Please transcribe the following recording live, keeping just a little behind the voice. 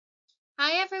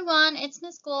Hi everyone, it's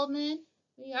Miss Goldman.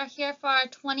 We are here for our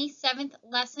 27th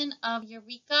lesson of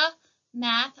Eureka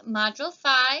Math Module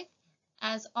 5.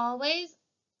 As always,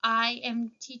 I am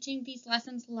teaching these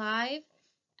lessons live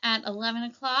at 11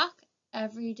 o'clock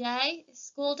every day,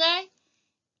 school day.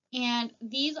 And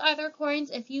these are the recordings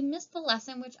if you missed the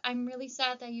lesson, which I'm really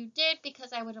sad that you did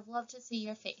because I would have loved to see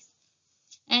your face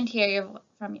and hear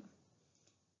from you.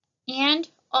 And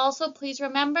also, please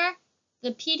remember,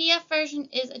 the PDF version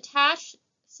is attached.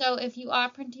 So if you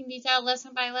are printing these out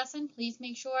lesson by lesson, please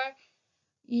make sure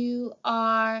you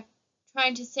are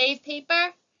trying to save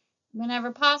paper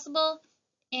whenever possible.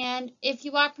 And if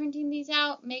you are printing these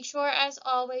out, make sure, as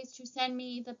always, to send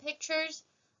me the pictures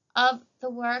of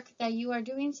the work that you are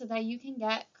doing so that you can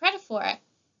get credit for it.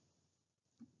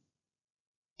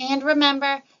 And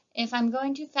remember, if I'm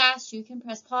going too fast, you can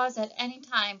press pause at any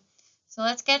time. So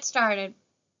let's get started.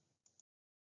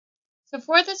 So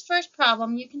for this first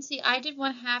problem, you can see I did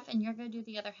one half and you're going to do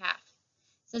the other half.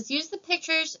 It says use the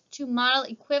pictures to model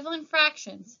equivalent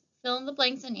fractions. Fill in the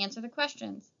blanks and answer the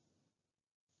questions.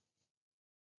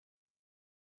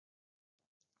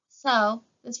 So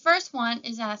this first one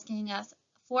is asking us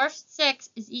 4/6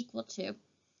 is equal to,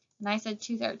 and I said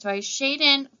 2/3. So I shade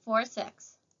in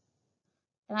 4/6.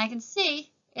 And I can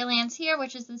see it lands here,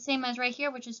 which is the same as right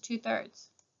here, which is 2/3.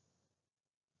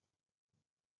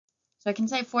 So I can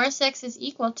say 4/6 is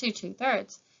equal to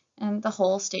 2/3, and the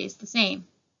whole stays the same.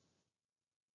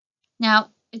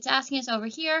 Now, it's asking us over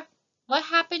here, what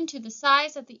happened to the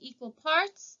size of the equal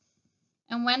parts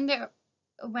and when there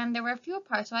were fewer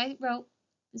parts? So I wrote,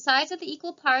 the size of the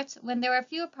equal parts when there were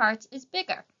fewer parts is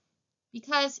bigger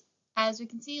because, as we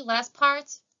can see, less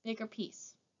parts, bigger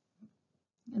piece.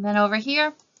 And then over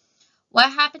here,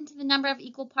 what happened to the number of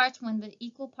equal parts when the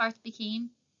equal parts became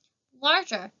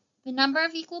larger? The number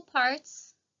of equal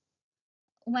parts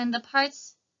when the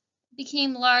parts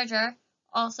became larger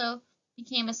also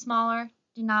became a smaller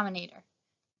denominator.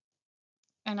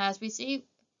 And as we see,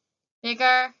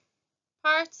 bigger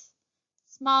parts,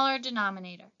 smaller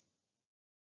denominator.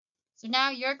 So now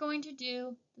you're going to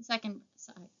do the second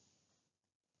side.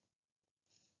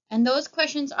 And those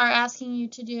questions are asking you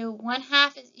to do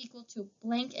 1/2 is equal to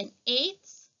blank and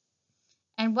eighths.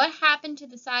 And what happened to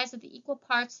the size of the equal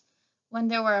parts when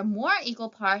there were more equal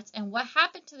parts? And what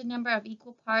happened to the number of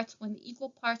equal parts when the equal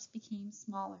parts became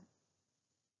smaller?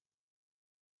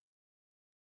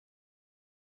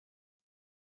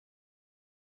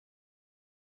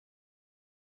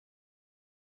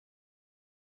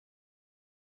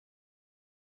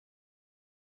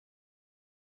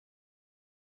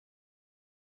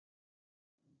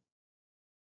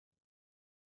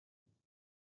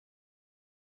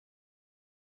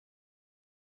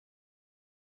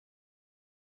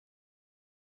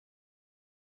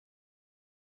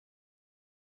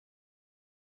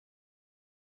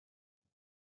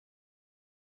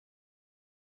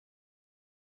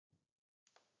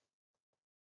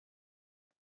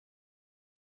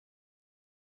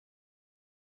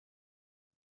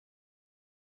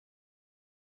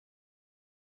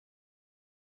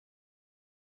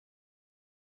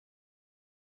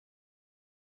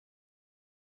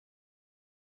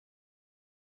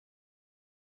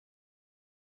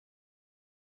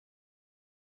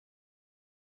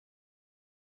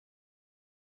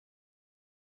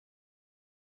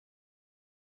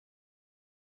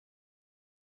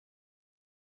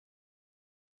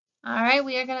 All right,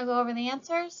 we are going to go over the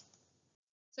answers.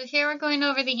 So here we're going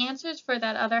over the answers for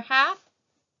that other half.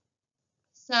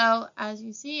 So as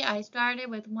you see, I started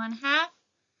with 1/2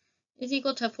 is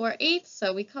equal to 4/8,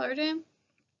 so we colored in.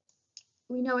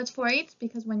 We know it's 4/8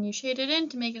 because when you shade it in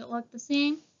to make it look the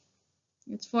same,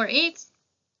 it's 4/8,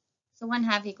 so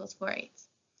 1/2 equals 4/8.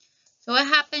 So what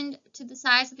happened to the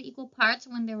size of the equal parts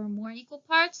when there were more equal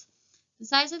parts? The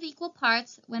size of the equal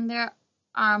parts when there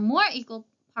are more equal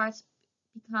parts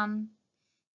becomes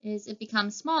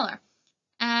smaller.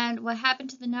 And what happened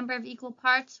to the number of equal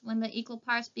parts when the equal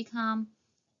parts become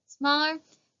smaller?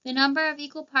 The number of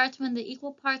equal parts when the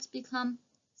equal parts become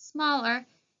smaller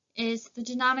is the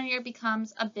denominator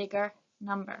becomes a bigger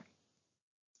number.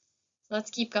 So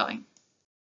let's keep going.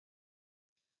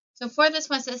 So for this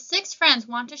one, it says 6 friends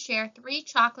want to share 3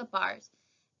 chocolate bars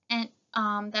and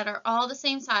that are all the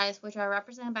same size, which are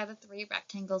represented by the 3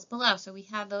 rectangles below. So we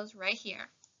have those right here.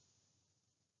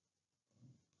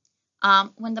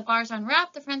 When the bars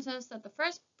unwrap, the friends notice that the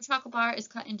first chocolate bar is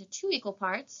cut into 2 equal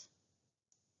parts.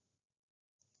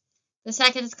 The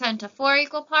second is cut into 4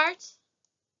 equal parts.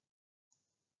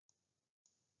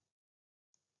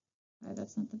 Right,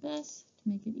 that's not the best to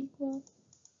make it equal.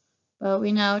 But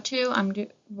we know too, I'm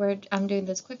doing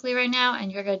this quickly right now,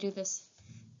 and you're going to do this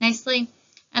nicely.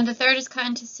 And the third is cut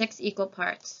into 6 equal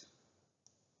parts.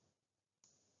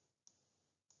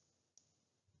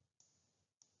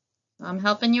 So I'm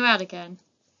helping you out again.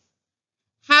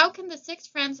 How can the 6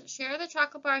 friends share the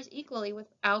chocolate bars equally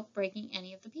without breaking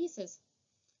any of the pieces?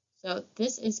 So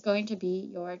this is going to be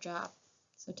your job.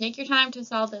 So take your time to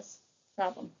solve this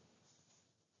problem.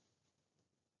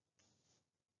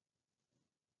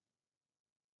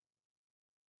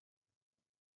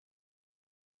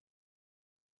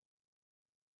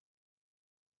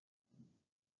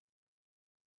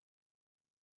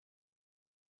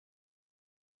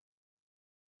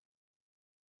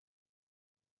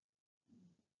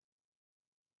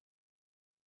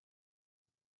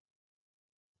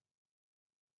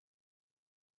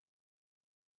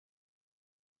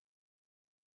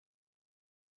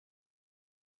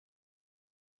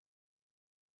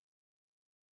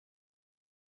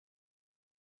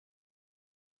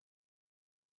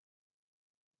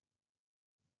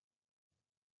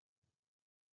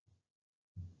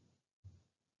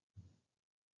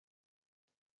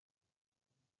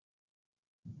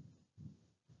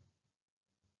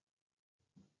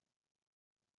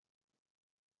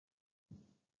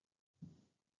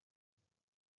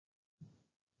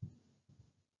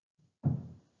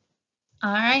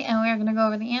 All right, and we're going to go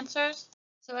over the answers.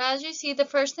 So as you see, the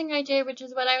first thing I did, which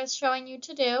is what I was showing you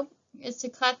to do, is to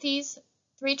cut these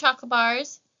 3 chocolate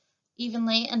bars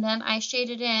evenly, and then I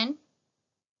shaded in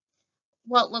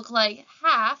what looked like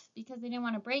half, because they didn't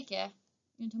want to break it,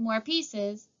 into more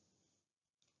pieces.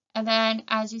 And then,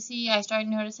 as you see, I started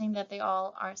noticing that they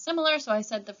all are similar, so I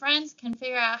said the friends can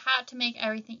figure out how to make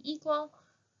everything equal.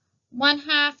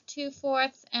 1/2,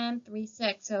 2/4, and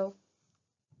 3/6. So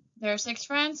there are 6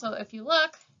 friends, so if you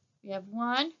look, we have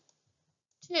 1,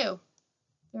 2,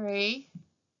 3,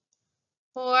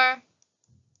 4,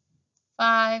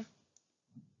 5,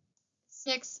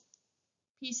 6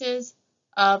 pieces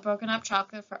of broken up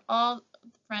chocolate for all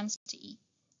the friends to eat.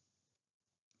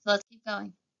 So let's keep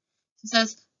going. So it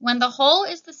says, when the whole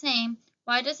is the same,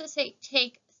 why does it say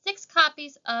take 6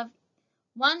 copies of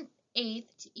 1/8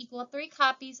 to equal 3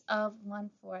 copies of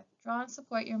 1/4? Draw and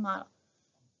support your model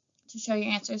to show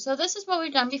your answer. So this is what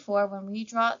we've done before when we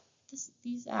draw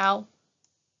these out.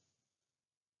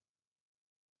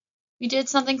 We did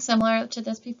something similar to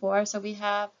this before. So we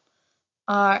have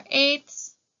our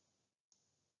eighths.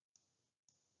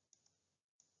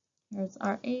 Here's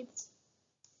our eighths.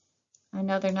 I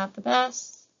know they're not the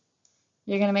best.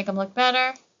 You're going to make them look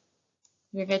better.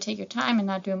 You're going to take your time and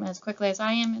not do them as quickly as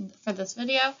I am for this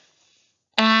video.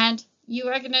 And you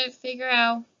are going to figure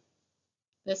out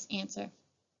this answer.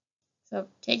 So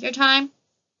take your time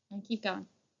and keep going.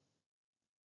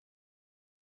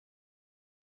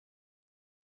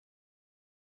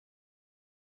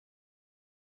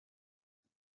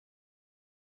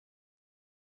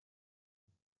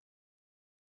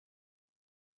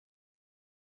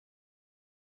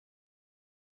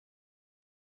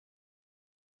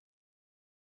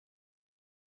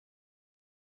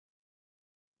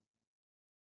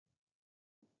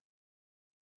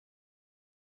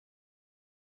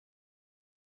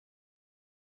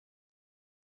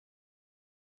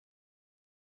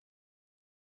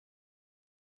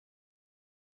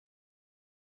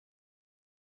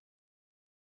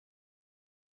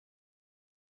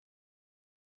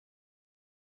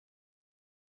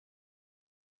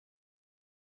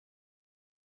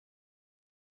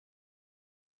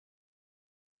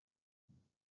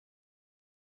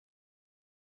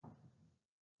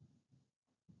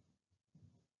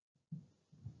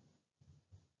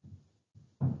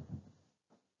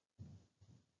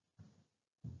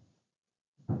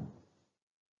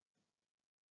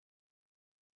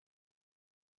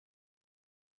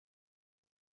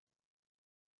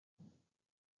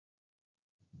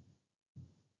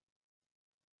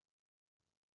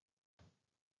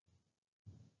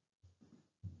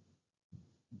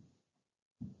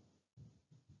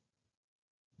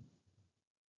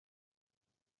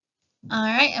 All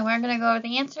right, and we're going to go over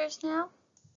the answers now.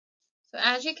 So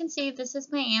as you can see, this is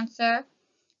my answer.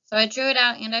 So I drew it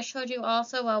out and I showed you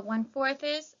also what 1/4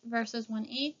 is versus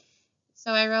 1/8.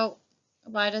 So I wrote,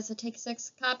 why does it take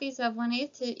 6 copies of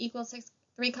 1/8 to equal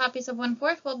 3 copies of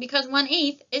 1/4? Well, because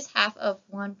 1/8 is half of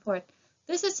 1/4.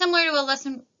 This is similar to a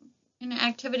lesson in an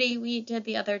activity we did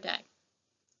the other day.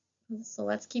 So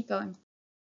let's keep going.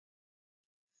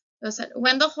 So it said,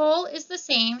 when the whole is the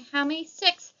same, how many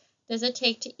 6 does it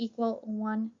take to equal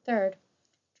 1/3?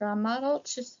 Draw a model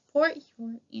to support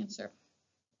your answer.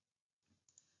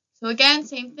 So again,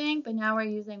 same thing, but now we're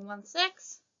using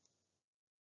 1/6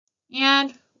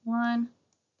 and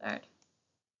 1/3.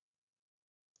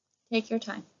 Take your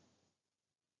time.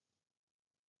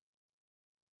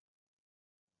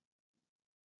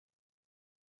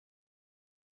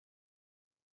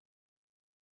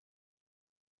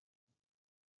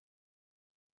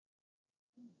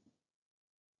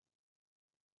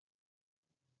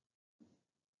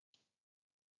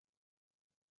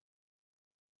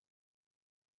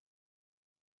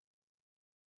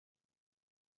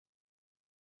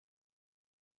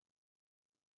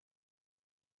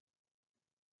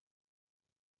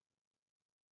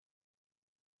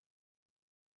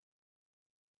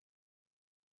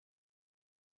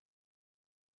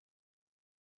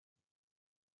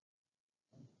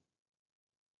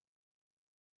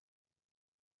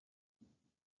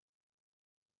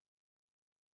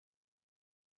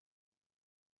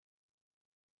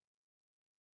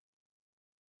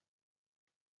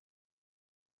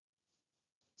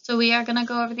 So we are going to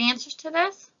go over the answers to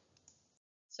this.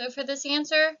 So for this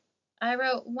answer, I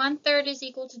wrote 1/3 is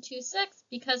equal to 2/6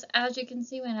 because as you can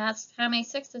see when it asks how many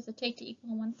 6 does it take to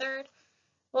equal 1/3,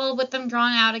 well, with them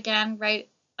drawn out again right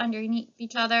underneath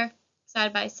each other,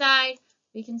 side by side,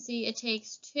 we can see it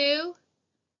takes 2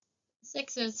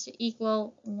 6s to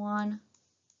equal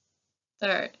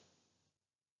 1/3.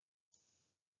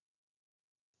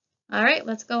 All right,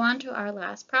 let's go on to our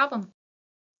last problem.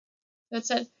 So it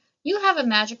says, you have a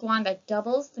magic wand that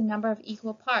doubles the number of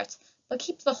equal parts, but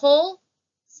keeps the whole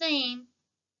the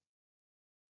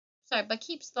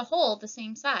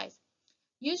same size.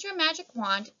 Use your magic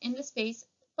wand in the space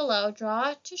below.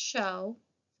 Draw to show.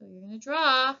 So you're going to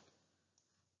draw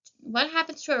what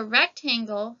happens to a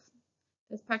rectangle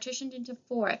that's partitioned into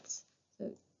fourths.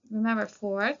 So remember,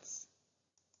 fourths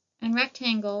and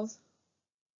rectangles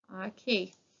are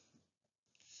key.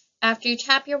 After you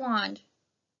tap your wand,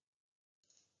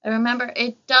 and remember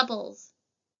it doubles.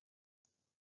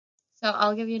 So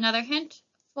I'll give you another hint.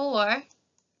 4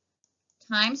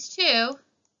 times 2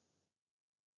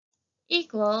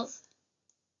 equals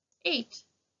 8.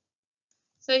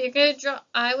 So you're going to draw,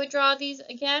 I would draw these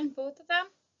again, both of them,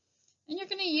 and you're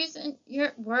going to use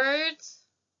your words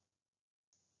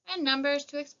and numbers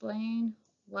to explain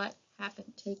what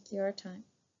happened. Take your time.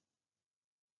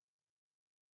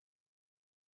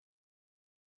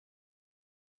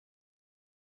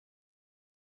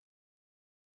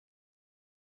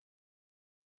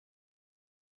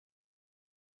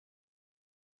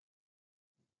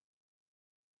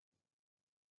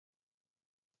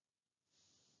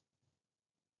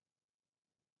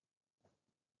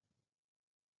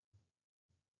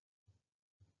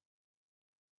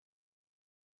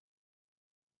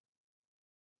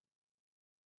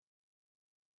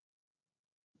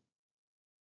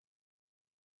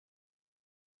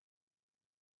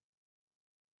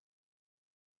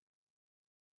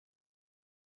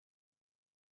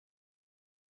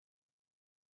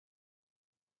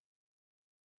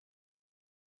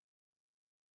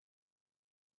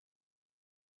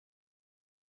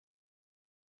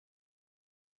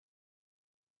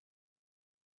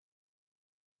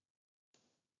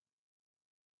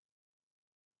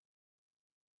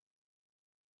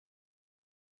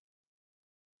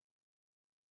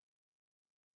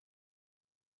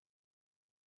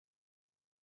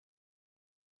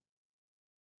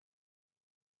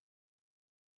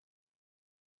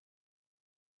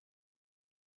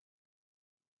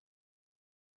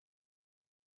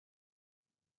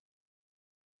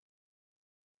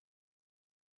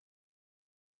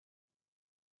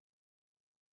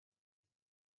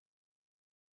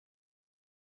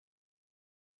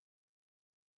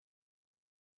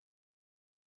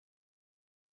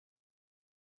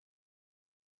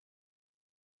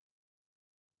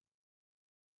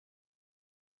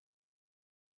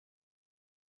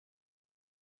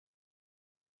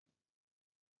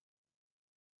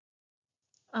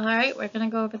 All right, we're going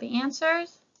to go over the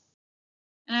answers.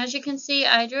 And as you can see,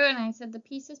 I drew and I said the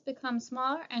pieces become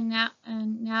smaller, and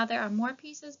now there are more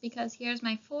pieces because here's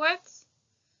my fourths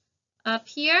up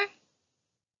here.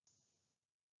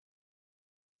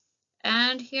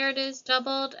 And here it is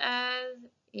doubled as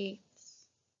eighths.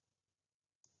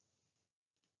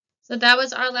 So that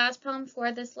was our last poem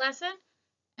for this lesson.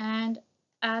 And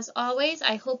as always,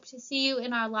 I hope to see you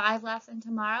in our live lesson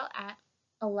tomorrow at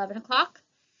 11 o'clock.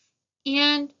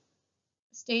 And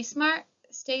stay smart,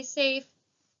 stay safe,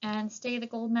 and stay the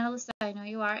gold medalist that I know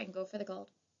you are, and go for the gold.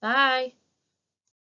 Bye.